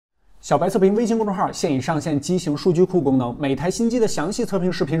小白测评微信公众号现已上线机型数据库功能，每台新机的详细测评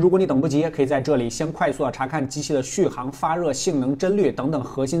视频，如果你等不及，可以在这里先快速的查看机器的续航、发热、性能、帧率等等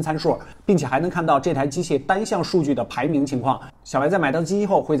核心参数，并且还能看到这台机器单项数据的排名情况。小白在买到机器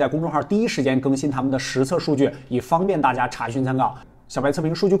后，会在公众号第一时间更新他们的实测数据，以方便大家查询参考。小白测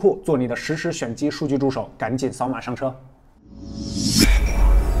评数据库，做你的实时选机数据助手，赶紧扫码上车。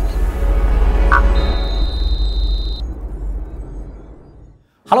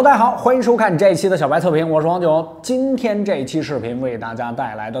Hello， 大家好，欢迎收看这一期的小白测评，我是王九。今天这一期视频为大家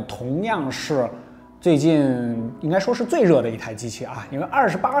带来的同样是最近应该说是最热的一台机器啊，因为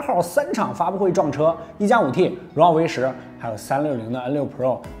28号3场发布会撞车，一加5T、荣耀V10，还有360的N6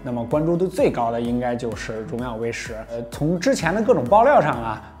 Pro。那么关注度最高的应该就是荣耀V10。从之前的各种爆料上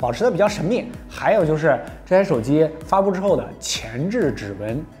啊，保持的比较神秘。还有就是这台手机发布之后的前置指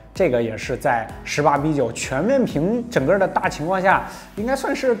纹。这个也是在18:9全面屏整个的大情况下，应该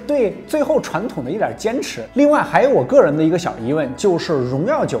算是对最后传统的一点坚持。另外还有我个人的一个小疑问，就是荣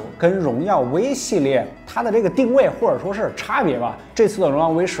耀9跟荣耀 V 系列它的这个定位或者说是差别吧。这次的荣耀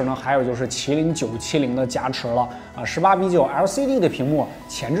V10呢，还有就是麒麟970的加持了啊，18:9 LCD 的屏幕，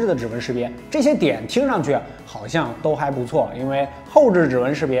前置的指纹识别，这些点听上去好像都还不错，因为后置指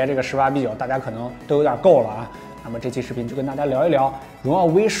纹识别这个18:9大家可能都有点够了啊。那么这期视频就跟大家聊一聊荣耀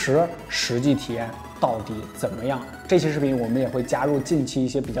V10 实际体验到底怎么样。这期视频我们也会加入近期一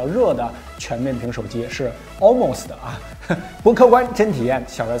些比较热的全面屏手机，是 Almost 的啊，不客观真体验。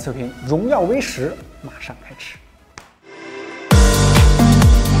小白测评荣耀 V10 马上开始。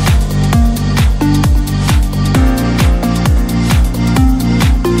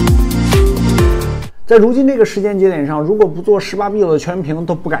在如今这个时间节点上，如果不做18:9的全面屏，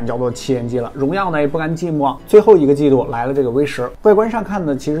都不敢叫做旗舰机了。荣耀呢也不甘寂寞，最后一个季度来了这个 V10，外观上看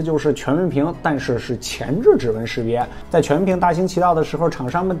的其实就是全面屏，但是是前置指纹识别。在全面屏大行其道的时候，厂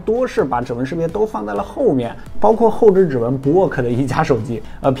商们多是把指纹识别都放在了后面，包括后置指纹不 work 的一加手机。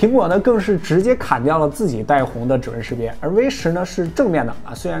苹果呢更是直接砍掉了自己带红的指纹识别，而 V10 呢是正面的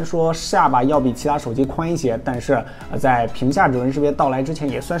啊，虽然说下巴要比其他手机宽一些，但是在屏下指纹识别到来之前，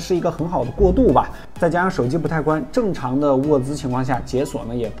也算是一个很好的过渡吧。再加上手机不太宽，正常的握姿情况下解锁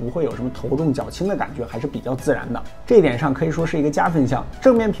呢也不会有什么头重脚轻的感觉，还是比较自然的。这一点上可以说是一个加分项。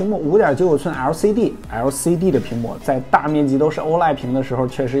正面屏幕5.95寸 LCD 的屏幕，在大面积都是 OLED 屏的时候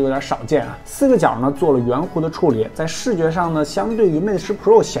确实有点少见啊。4个角呢做了圆弧的处理，在视觉上呢相对于 Mate10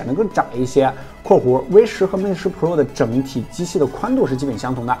 Pro 显得更窄一些。括弧 V10 和 Mate10 Pro 的整体机器的宽度是基本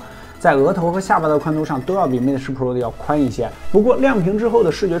相同的。在额头和下巴的宽度上都要比 Mate10 Pro 的要宽一些，不过亮屏之后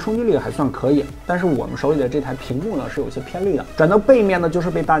的视觉冲击力还算可以。但是我们手里的这台屏幕呢是有些偏绿的。转到背面呢，就是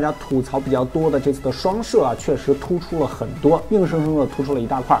被大家吐槽比较多的这次的双摄啊，确实突出了很多，硬生生的突出了一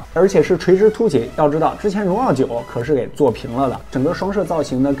大块，而且是垂直凸起。要知道之前荣耀9可是给做平了的，整个双摄造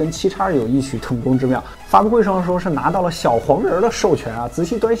型呢跟7X有异曲同工之妙。发布会上说是拿到了小黄人的授权啊，仔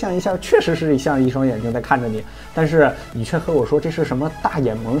细端详一下，确实是像一双眼睛在看着你，但是你却和我说这是什么大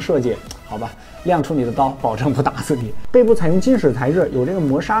眼萌设计。好吧，亮出你的刀，保证不打死你。背部采用金属材质，有这个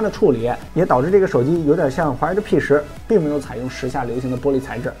磨砂的处理，也导致这个手机有点像华为的 P10，并没有采用时下流行的玻璃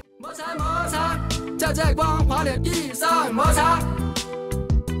材质。摩擦摩擦，在光滑的地上摩擦。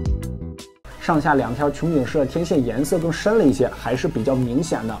上下两条穹顶式的天线颜色更深了一些，还是比较明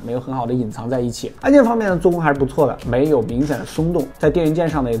显的，没有很好的隐藏在一起。按键方面的做工还是不错的，没有明显的松动。在电源键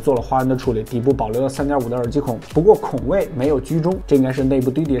上呢也做了花纹的处理，底部保留了3.5的耳机孔，不过孔位没有居中，这应该是内部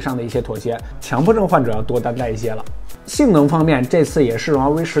堆叠上的一些妥协。强迫症患者要多担待一些了。性能方面，这次也是荣耀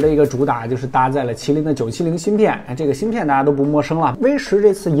V10 的一个主打，就是搭载了麒麟的970芯片。这个芯片大家都不陌生了。V10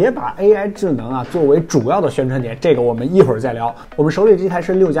 这次也把 AI 智能啊作为主要的宣传点，这个我们一会儿再聊。我们手里这台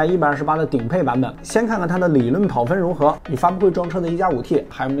是6+128的顶配版本，先看看它的理论跑分如何，与发布会撞车的一加5T，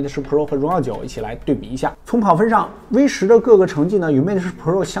还有 Mate10 Pro 和荣耀9一起来对比一下。从跑分上 ，V10 的各个成绩呢与 Mate10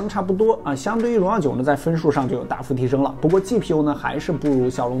 Pro 相差不多啊，相对于荣耀9呢在分数上就有大幅提升了。不过 GPU 呢还是不如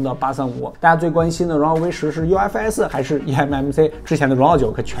骁龙的835。大家最关心的荣耀 V10 是 UFS 还是 eMMC， 之前的荣耀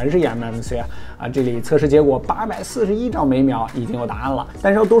9可全是 eMMC 啊！这里测试结果841兆每秒已经有答案了。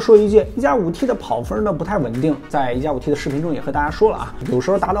但是要多说一句，一加5T的跑分呢不太稳定，在一加5T的视频中也和大家说了啊，有时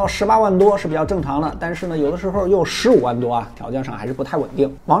候达到18万多是比较正常的，但是呢有的时候又15万多啊，条件上还是不太稳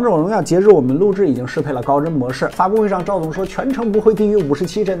定。王者荣耀截至我们录制已经适配了高帧模式，发布会上赵总说全程不会低于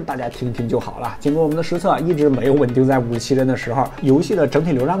57帧，大家听听就好了。经过我们的实测，一直没有稳定在57帧的时候，游戏的整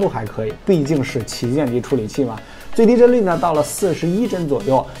体流畅度还可以，毕竟是旗舰级处理器嘛。最低帧率呢到了41帧左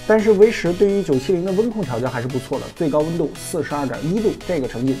右，但是 V10 对于970的温控条件还是不错的，最高温度42.1度，这个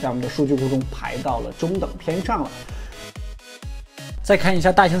成绩在我们的数据库中排到了中等偏上了。再看一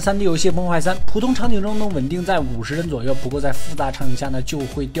下大型3D 游戏《崩坏3》，普通场景中能稳定在50帧左右，不过在复杂场景下呢就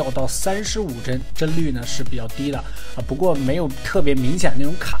会掉到35帧，帧率呢是比较低的啊。不过没有特别明显那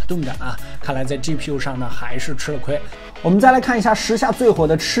种卡顿感啊，看来在 GPU 上呢还是吃了亏。我们再来看一下时下最火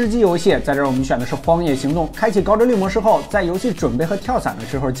的吃鸡游戏，在这儿我们选的是《荒野行动》。开启高帧率模式后，在游戏准备和跳伞的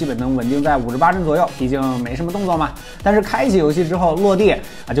时候，基本能稳定在58帧左右，毕竟没什么动作嘛。但是开启游戏之后落地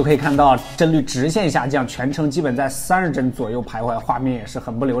就可以看到帧率直线下降，全程基本在30帧左右徘徊，画面也是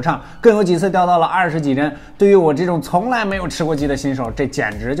很不流畅，更有几次掉到了20几帧。对于我这种从来没有吃过鸡的新手，这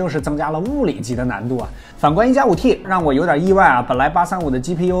简直就是增加了物理级的难度啊！反观1+5T 让我有点意外啊，本来835的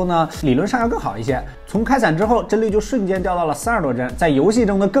GPU 呢理论上要更好一些，从开伞之后帧率就瞬间掉到了30多帧，在游戏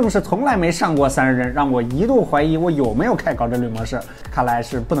中呢更是从来没上过30帧，让我一度怀疑我有没有开高帧率模式，看来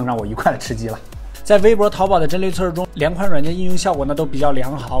是不能让我愉快的吃鸡了。在微博、淘宝的帧率测试中，两款软件应用效果呢都比较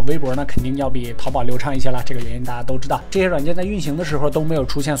良好。微博呢肯定要比淘宝流畅一些了，这个原因大家都知道。这些软件在运行的时候都没有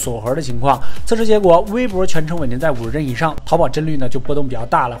出现锁核的情况。测试结果，微博全程稳定在50帧以上，淘宝帧率呢就波动比较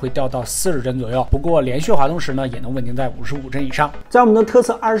大了，会掉到40帧左右。不过连续滑动时呢也能稳定在55帧以上。在我们的特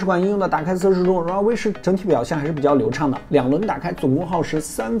测20款应用的打开测试中，荣耀V10整体表现还是比较流畅的。2轮打开总共耗时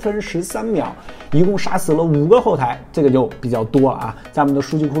3分13秒，一共杀死了5个后台，这个就比较多了啊。在我们的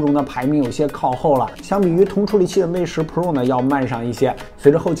数据库中呢排名有些靠后了。相比于同处理器的 Mate10Pro 呢，要慢上一些。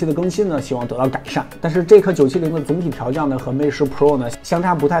随着后期的更新呢，希望得到改善。但是这颗970的总体调教呢，和 Mate10Pro 呢相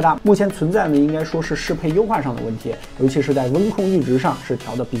差不太大。目前存在呢，应该说是适配优化上的问题，尤其是在温控阈值上是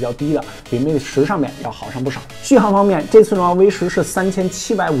调的比较低的，比 Mate10上面要好上不少。续航方面，这次荣耀 V10是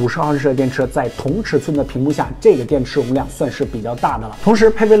3750毫安时的电池，在同尺寸的屏幕下，这个电池容量算是比较大的了。同时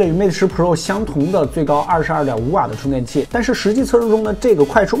配备了与 Mate10Pro 相同的最高22.5瓦的充电器，但是实际测试中呢，这个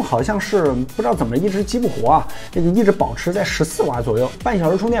快充好像是不知道怎么一直激不活啊，这个一直保持在14瓦左右，半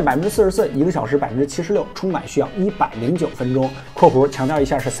小时充电44%，1个小时76%，充满需要109分钟。（括弧强调一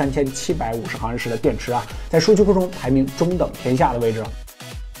下是3750毫安时的电池啊，在数据库中排名中等偏下的位置。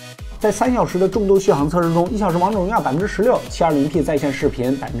在3小时的重度续航测试中，1小时王者荣耀16%， 720P 在线视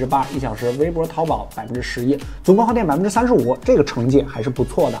频8%， 1小时微博淘宝11%，总共耗电35%，这个成绩还是不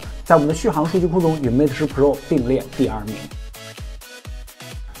错的，在我们的续航数据库中与 Mate10Pro 并列第2名。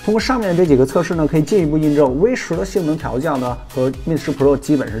通过上面的这几个测试呢，可以进一步印证 V10的性能调教呢和 Mate10Pro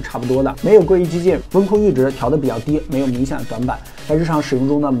基本是差不多的，没有过于激进，温控阈值调得比较低，没有明显的短板。在日常使用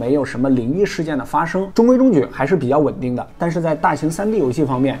中呢，没有什么灵异事件的发生，中规中矩，还是比较稳定的。但是在大型3D 游戏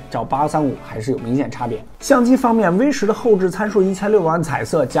方面，较835还是有明显差别。相机方面 ，V10的后置参数1600万彩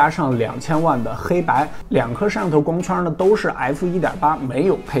色加上2000万的黑白，2颗摄像头光圈呢都是 f1.8， 没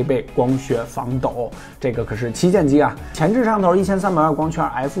有配备光学防抖，这个可是旗舰机啊。前置摄像头1300万光圈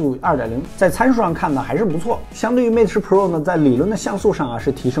f2.0， 在参数上看呢还是不错。相对于 Mate10Pro 呢，在理论的像素上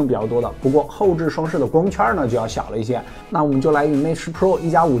是提升比较多的，不过后置双摄的光圈呢就要小了一些。那我们就来与Mate10Pro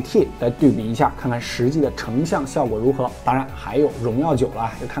 1+5T 来对比一下，看看实际的成像效果如何。当然还有荣耀9了，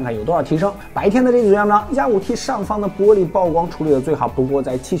就看看有多少提升。白天的这组样张1+5T 上方的玻璃曝光处理的最好，不过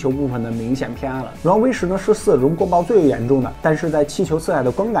在气球部分呢明显偏暗了。荣耀 V10呢是色容过曝最严重的，但是在气球色彩的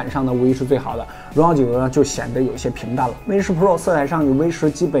观感上呢无疑是最好的。荣耀9呢就显得有些平淡了。Mate10Pro 色彩上与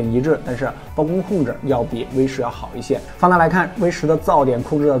V10基本一致，但是曝光控制要比 V10 要好一些。放大来看 ，V10 的噪点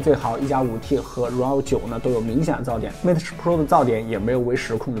控制的最好，1+5T 和荣耀9呢都有明显的噪点 ，Mate10Pro 的噪点也没有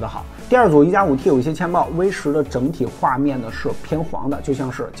V10控制的好。第二组 1+5T 有一些欠曝 ，V10 的整体画面呢是偏黄的，就像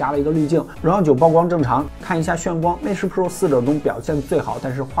是加了一个滤镜。荣耀9曝光正常，看一下眩光 ，Mate10Pro 4者中表现最好，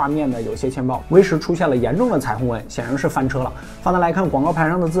但是画面呢有些欠曝 ，V10 出现了严重的彩虹纹，显然是翻车了。放大来看广告牌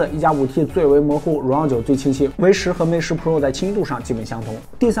上的字，1+5T 最为模糊，荣耀9最清晰 ，V10 和 Mate10Pro 在清晰度上基本相同。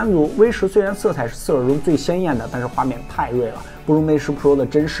第三组 V10 虽然色彩是4者中最鲜艳的，但是画面太锐了，不如 Mate10Pro 的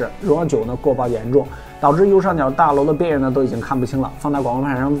真实。荣耀9呢过曝严重，导致右上角大楼的边缘呢都已经看不清了。放大广告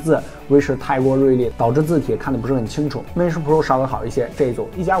牌上的字，V10太过锐利，导致字体看得不是很清楚。Mate10Pro 稍微好一些，这一组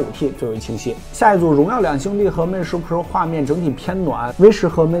 1+5T 最为清晰。下一组荣耀2兄弟和 Mate10Pro 画面整体偏暖 ，V10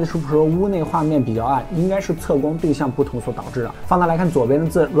 和 Mate10Pro 屋内画面比较暗，应该是测光对象不同所导致的。放大来看左边的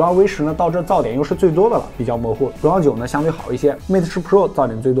字，荣耀 V10 呢到这噪点又是最多的了，比较模糊。荣耀9呢相对好一些 ，Mate10Pro 噪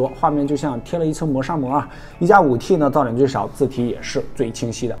点最多，画面就像贴了一层磨砂膜啊。1+5T 呢噪点最少，字体也是最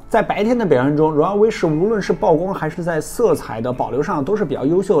清晰的。在白天的表现中，荣耀 V10 无论是曝光还是在色彩的保留上都是比较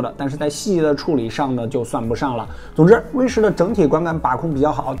优秀的，但是在细节的处理上呢就算不上了。总之 V10 的整体观感把控比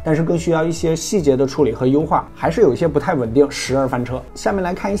较好，但是更需要一些细节的处理和优化，还是有些不太稳定，时而翻车。下面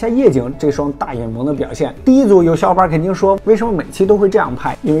来看一下夜景这双大眼萌的表现。第一组有小伙伴肯定说，为什么每期都会这样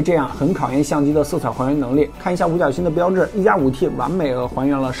拍？因为这样很考验相机的色彩还原能力。看一下五角星的标志， 1+5T 完美的还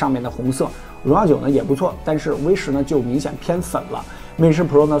原了上面的红色。荣耀9呢也不错，但是 V10 呢就明显偏粉了。Mate10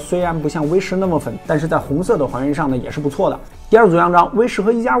 Pro 呢虽然不像 V10 那么粉，但是在红色的还原上呢也是不错的。第二组样张 ，V10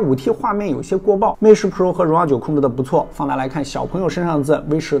 和一加5T 画面有些过曝，Mate10 Pro 和荣耀9控制的不错。放大来看，小朋友身上的字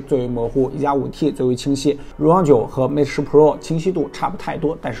，V10最为模糊，一加5T最为清晰。荣耀9和 Mate10 Pro 清晰度差不太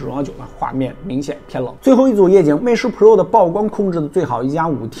多，但是荣耀9呢画面明显偏冷。最后一组夜景 ，Mate10 Pro 的曝光控制的最好，一加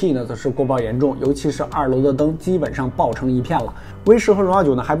5T 呢则是过曝严重，尤其是2楼的灯基本上爆成一片了。V10 和荣耀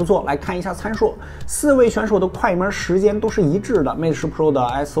9呢还不错，来看一下参数，4位选手的快门时间都是一致的。Mate10 Pro 的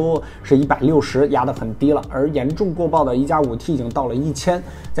ISO 是160，压得很低了，而严重过曝的一加5T 已经到了1000。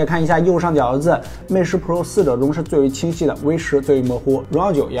再看一下右上角的字 ，Mate10 Pro 4者中是最为清晰的 ，V10 最为模糊，荣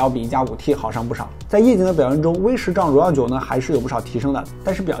耀9也要比一加5T 好上不少。在夜景的表现中 ，V10 照荣耀9呢还是有不少提升的，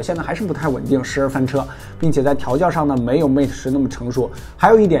但是表现呢还是不太稳定，时而翻车，并且在调教上呢没有 Mate10 那么成熟。还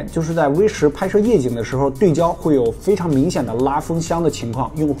有一点就是在 V10 拍摄夜景的时候，对焦会有非常明显的拉风箱的情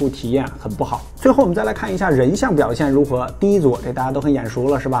况，用户体验很不好。最后我们再来看一下人像表现如何。第一组这大家都很眼熟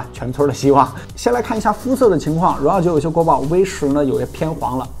了是吧？全村的希望。先来看一下肤色的情况，荣耀9有些过曝 ，V10 呢有些偏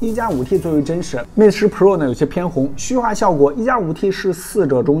黄了，一加5T 最为真实 ，Mate10 Pro 呢有些偏红。虚化效果，一加5T 是4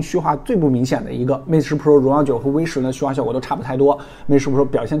者中虚化最不明显的一个 ，Mate10 Pro、荣耀9和 V10 呢虚化效果都差不太多 ，Mate10 Pro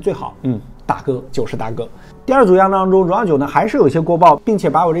表现最好，大哥就是大哥。第二组样当中，荣耀9呢还是有些过曝，并且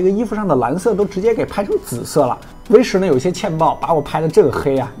把我这个衣服上的蓝色都直接给拍成紫色了。V10 呢有些欠曝，把我拍的这个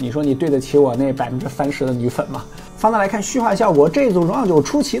黑啊，你说你对得起我那30%的女粉吗？放大来看虚化效果，这一组荣耀9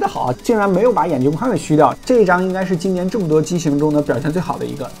出奇的好，竟然没有把眼镜框给虚掉，这一张应该是今年这么多机型中呢表现最好的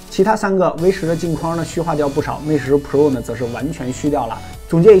一个。其他3个 V10 的镜框呢虚化掉不少，Mate10 Pro 呢则是完全虚掉了。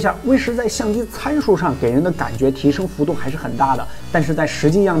总结一下 ，V10 在相机参数上给人的感觉提升幅度还是很大的，但是在实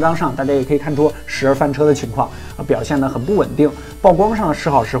际样张上，大家也可以看出时而翻车的情况，表现呢很不稳定。曝光上时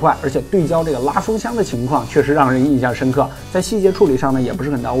好时坏，而且对焦这个拉风箱的情况确实让人印象深刻。在细节处理上呢也不是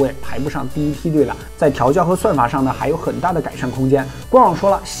很到位，排不上第一梯队了。在调教和算法上呢还有很大的改善空间。官网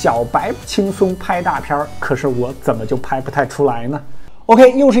说了，小白轻松拍大片，可是我怎么就拍不太出来呢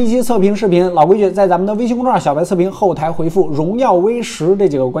？OK， 又是一期测评视频，老规矩，在咱们的微信公众号小白测评后台回复荣耀V10这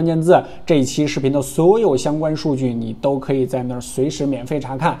几个关键字，这一期视频的所有相关数据你都可以在那儿随时免费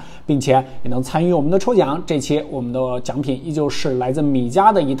查看，并且也能参与我们的抽奖。这期我们的奖品依旧是来自米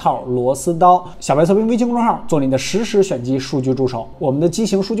家的一套螺丝刀。小白测评微信公众号做你的实时选机数据助手，我们的机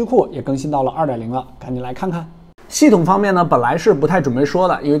型数据库也更新到了 2.0 了，赶紧来看看。系统方面呢，本来是不太准备说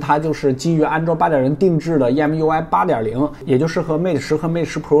的，因为它就是基于安卓8.0定制的 EMUI 8.0，也就是和 Mate10 和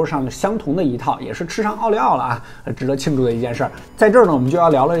Mate10 Pro 上相同的一套，也是吃上奥利奥了啊，值得庆祝的一件事儿。在这儿呢，我们就要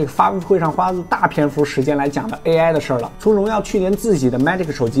聊了这个发布会上花了大篇幅时间来讲的 AI 的事儿了。从荣耀去年自己的 Magic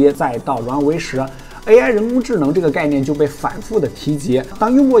手机，再到荣耀 V10。AI 人工智能这个概念就被反复的提及。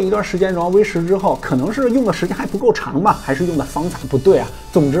当用过一段时间荣耀 V10 之后，可能是用的时间还不够长吧，还是用的方法不对啊。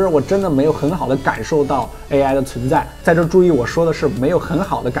总之，我真的没有很好的感受到 AI 的存在。在这注意，我说的是没有很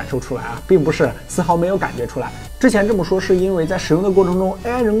好的感受出来啊，并不是丝毫没有感觉出来。之前这么说是因为在使用的过程中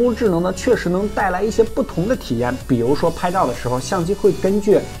 ，AI 人工智能呢确实能带来一些不同的体验，比如说拍照的时候，相机会根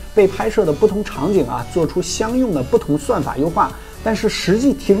据被拍摄的不同场景啊，做出相应的不同算法优化。但是实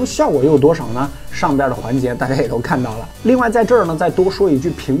际提升效果又有多少呢？上边的环节大家也都看到了。另外在这儿呢，再多说一句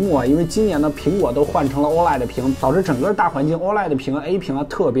屏幕啊，因为今年呢苹果都换成了 OLED 屏，导致整个大环境 OLED 屏、A 屏啊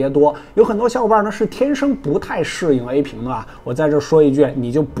特别多。有很多小伙伴呢是天生不太适应 A 屏的啊。我在这说一句，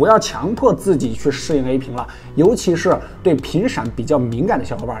你就不要强迫自己去适应 A 屏了，尤其是对频闪比较敏感的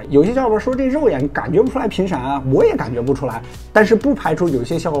小伙伴。有些小伙伴说这肉眼感觉不出来频闪啊，我也感觉不出来。但是不排除有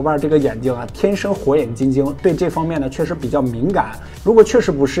些小伙伴这个眼睛啊天生火眼金睛，对这方面呢确实比较敏感。如果确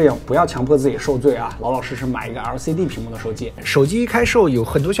实不适应，不要强迫自己受罪啊，老老实实买一个 LCD 屏幕的手机。手机一开售，有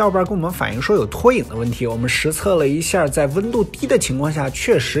很多小伙伴跟我们反映说有拖影的问题，我们实测了一下，在温度低的情况下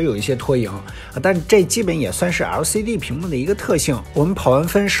确实有一些拖影，但这基本也算是 LCD 屏幕的一个特性。我们跑完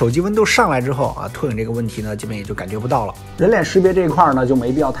分，手机温度上来之后啊，拖影这个问题呢基本也就感觉不到了。人脸识别这一块呢就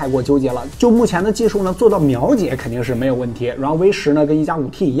没必要太过纠结了，就目前的技术呢做到秒解肯定是没有问题。然后 V10 呢跟一加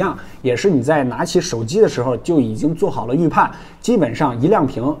5T 一样，也是你在拿起手机的时候就已经做好了预判，基本上一亮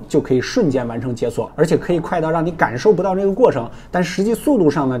屏就可以瞬间完成解锁，而且可以快到让你感受不到这个过程。但实际速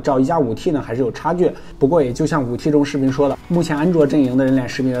度上呢，照一加5T 呢还是有差距。不过也就像5T 中视频说的，目前安卓阵营的人脸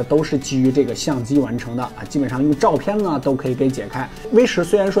识别呢都是基于这个相机完成的啊，基本上用照片呢都可以给解开。V10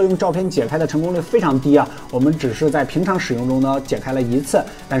 虽然说用照片解开的成功率非常低啊，我们只是在平常使用中呢解开了1次，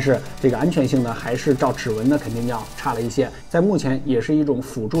但是这个安全性呢还是照指纹呢肯定要差了一些。在目前也是一种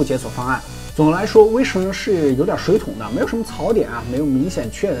辅助解锁方案。总的来说，V10呢是有点水桶的，没有什么槽点啊，没有明显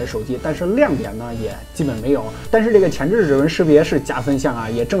缺点的手机，但是亮点呢也基本没有。但是这个前置指纹识别是加分项啊，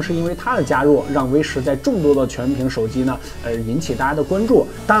也正是因为它的加入，让 V10在众多的全面屏手机呢，引起大家的关注。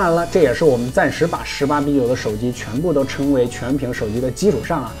当然了，这也是我们暂时把18:9的手机全部都称为全面屏手机的基础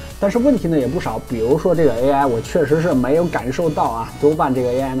上啊。但是问题呢也不少，比如说这个 AI， 我确实是没有感受到啊，多半这个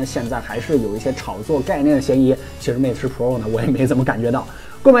AI 呢现在还是有一些炒作概念的嫌疑。其实 Mate10Pro 呢，我也没怎么感觉到。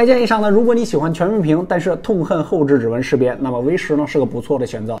购买建议上呢，如果你喜欢全面屏，但是痛恨后置指纹识别，那么 V10呢是个不错的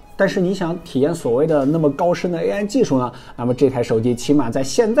选择。但是你想体验所谓的那么高深的 AI 技术呢，那么这台手机起码在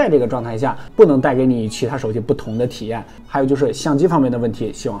现在这个状态下，不能带给你与其他手机不同的体验。还有就是相机方面的问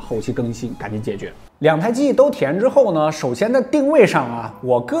题，希望后期更新赶紧解决。两台机都体验之后呢，首先在定位上啊，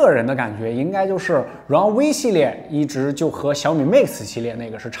我个人的感觉应该就是荣耀 V 系列一直就和小米 Mix 系列那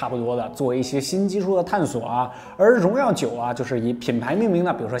个是差不多的，做一些新技术的探索啊。而荣耀9啊，就是以品牌命名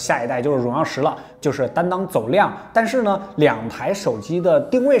的，比如说下一代就是荣耀10了，就是担当走量。但是呢，两台手机的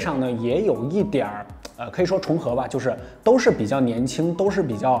定位上呢，也有一点可以说重合吧，就是都是比较年轻，都是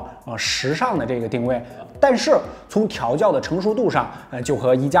比较时尚的这个定位。但是从调教的成熟度上，就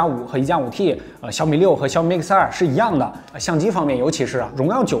和1加5和1加5T，小米6和小米 Mix2是一样的。相机方面，尤其是荣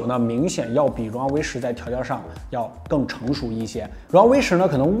耀9呢，明显要比荣耀 V10在调教上要更成熟一些。荣耀 V10呢，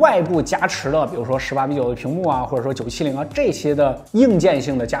可能外部加持了，比如说18:9的屏幕啊，或者说970啊这些的硬件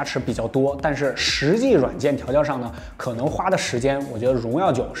性的加持比较多，但是实际软件调教上呢，可能花的时间，我觉得荣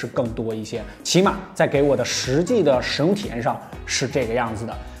耀9是更多一些，起码在给我的实际的使用体验上是这个样子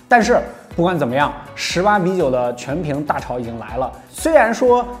的。但是不管怎么样，18:9的全屏大潮已经来了。虽然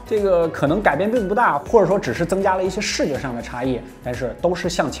说这个可能改变并不大，或者说只是增加了一些视觉上的差异，但是都是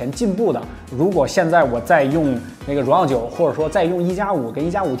向前进步的。如果现在我再用那个荣耀9，或者说再用1加5跟1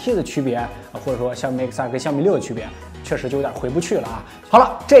加5T的区别，或者说小米 Mix2跟小米6的区别，确实就有点回不去了啊。好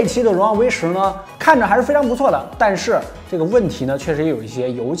了，这一期的荣耀 V10呢，看着还是非常不错的，但是这个问题呢，确实也有一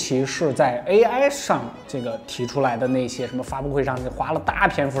些，尤其是在 AI 上这个提出来的那些什么发布会上花了大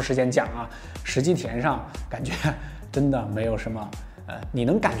篇幅时间讲啊，实际体验上感觉真的没有什么你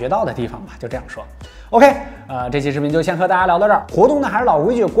能感觉到的地方吧，就这样说。OK， 这期视频就先和大家聊到这儿。活动呢还是老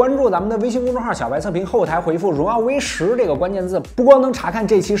规矩，关注咱们的微信公众号小白测评，后台回复荣耀 V10这个关键字，不光能查看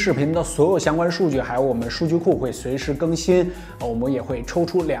这期视频的所有相关数据，还有我们数据库会随时更新。我们也会抽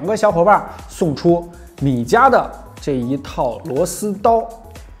出2个小伙伴送出米家的这一套螺丝刀，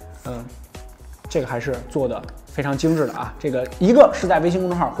这个还是做的非常精致的啊！这个一个是在微信公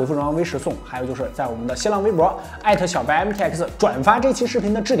众号回复荣耀 V10送，还有就是在我们的新浪微博小白MTX 转发这期视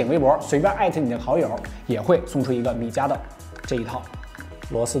频的置顶微博，随便你的好友，也会送出一个米家的这一套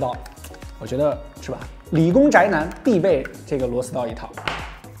螺丝刀。我觉得是吧？理工宅男必备这个螺丝刀一套。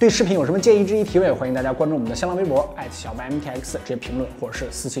对视频有什么建议、质疑、提问，欢迎大家关注我们的新浪微博小白MTX，直接评论或者是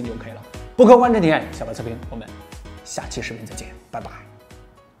私信就可以了。不客观真体验，小白测评，我们下期视频再见，拜拜。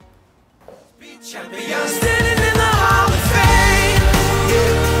Champion standing in the Hall of Fame,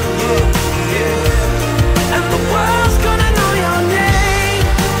 and the world's gonna know your name,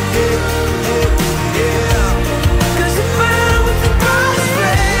 cause you burn with the brightest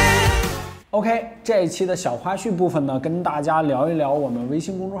flame. OK， 这一期的小花絮部分呢，跟大家聊一聊我们微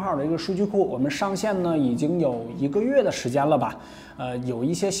信公众号的一个数据库。我们上线呢已经有1个月的时间了吧？有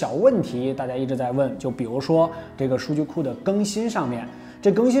一些小问题大家一直在问，就比如说这个数据库的更新上面。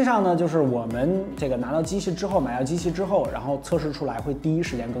这更新上呢，就是我们这个拿到机器之后，买到机器之后，然后测试出来会第一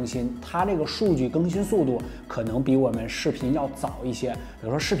时间更新。它这个数据更新速度可能比我们视频要早一些。比如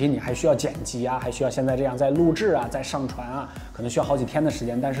说视频你还需要剪辑啊，还需要现在这样在录制啊，在上传啊，可能需要好几天的时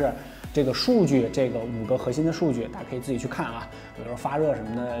间。但是这个数据，这个5个核心的数据，大家可以自己去看啊，比如说发热什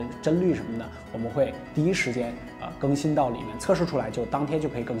么的、帧率什么的，我们会第一时间更新到里面，测试出来就当天就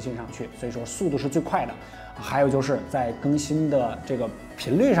可以更新上去，所以说速度是最快的。还有就是在更新的这个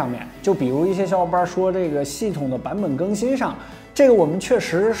频率上面，就比如一些小伙伴说这个系统的版本更新上，这个我们确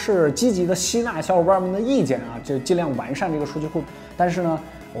实是积极的吸纳小伙伴们的意见啊，就尽量完善这个数据库。但是呢，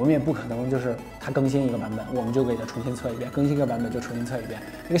我们也不可能就是它更新一个版本，我们就给它重新测一遍，更新一个版本就重新测一遍。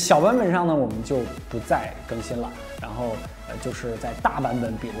这个小版本上呢，我们就不再更新了。然后就是在大版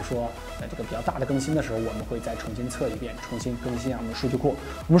本，比如说这个比较大的更新的时候，我们会再重新测一遍，重新更新我们数据库。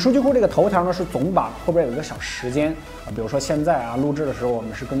我们数据库这个头条呢是总榜，后边有一个小时间啊，比如说现在啊录制的时候，我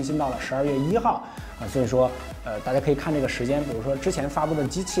们是更新到了12月1号所以说大家可以看这个时间，比如说之前发布的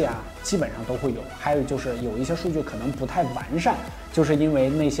机器啊，基本上都会有。还有就是有一些数据可能不太完善，就是因为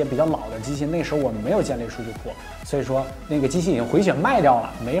那些比较老的机器，那时候我们没有建立数据库，所以说那个机器已经回血卖掉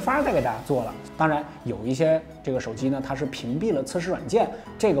了，没法再给大家做了。当然有一些这个手机呢，它是屏蔽了测试软件，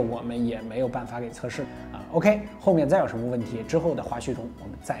这个我们也没有办法给测试啊。OK， 后面再有什么问题，之后的花絮中我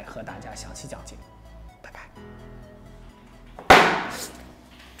们再和大家详细讲解。